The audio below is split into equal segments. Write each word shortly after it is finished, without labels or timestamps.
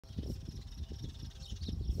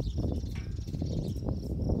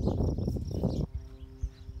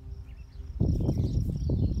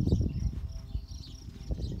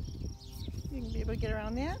get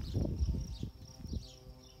around that?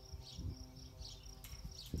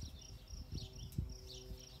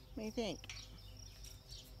 What do you think?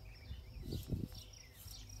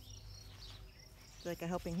 Like a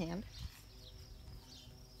helping hand?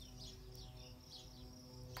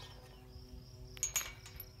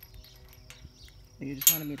 Or you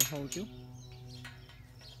just wanted me to hold you?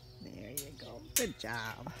 There you go. Good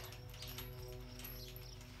job.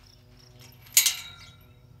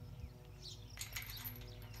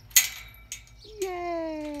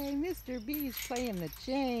 Yay! Mr. B's playing the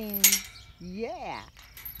chains. Yeah!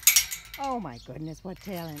 Oh my goodness, what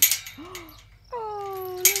talent.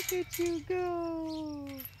 Oh, look at you go.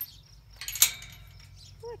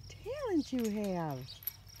 What talent you have.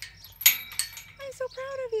 I'm so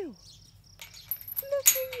proud of you. Look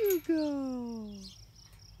at you go.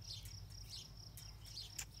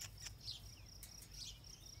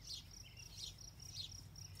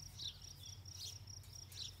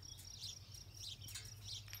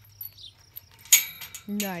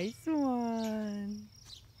 Nice one.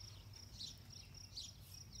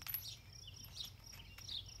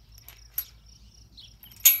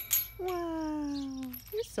 Wow.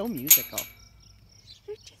 You're so musical.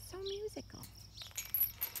 You're just so musical.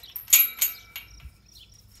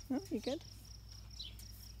 Oh, you good?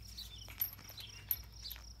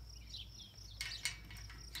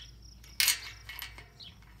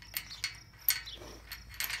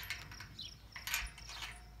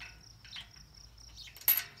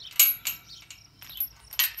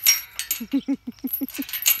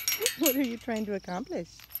 What are you trying to accomplish?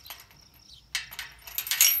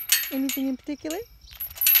 Anything in particular?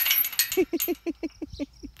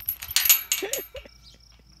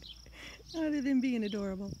 Other than being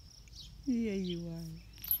adorable. Yeah, you are.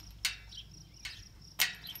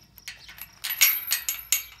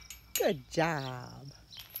 Good job.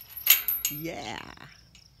 Yeah.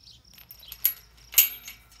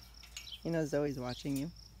 You know Zoe's watching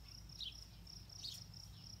you.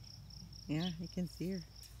 Yeah, you can see her.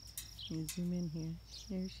 Let me zoom in here.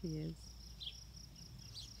 There she is.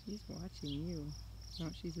 She's watching you. No,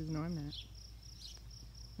 she says, no, I'm not.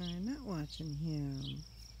 I'm not watching him.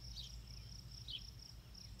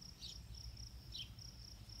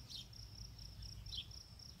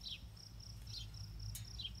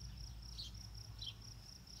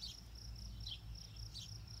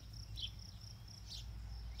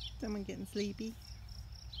 Someone getting sleepy?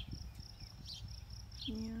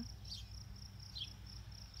 Yeah.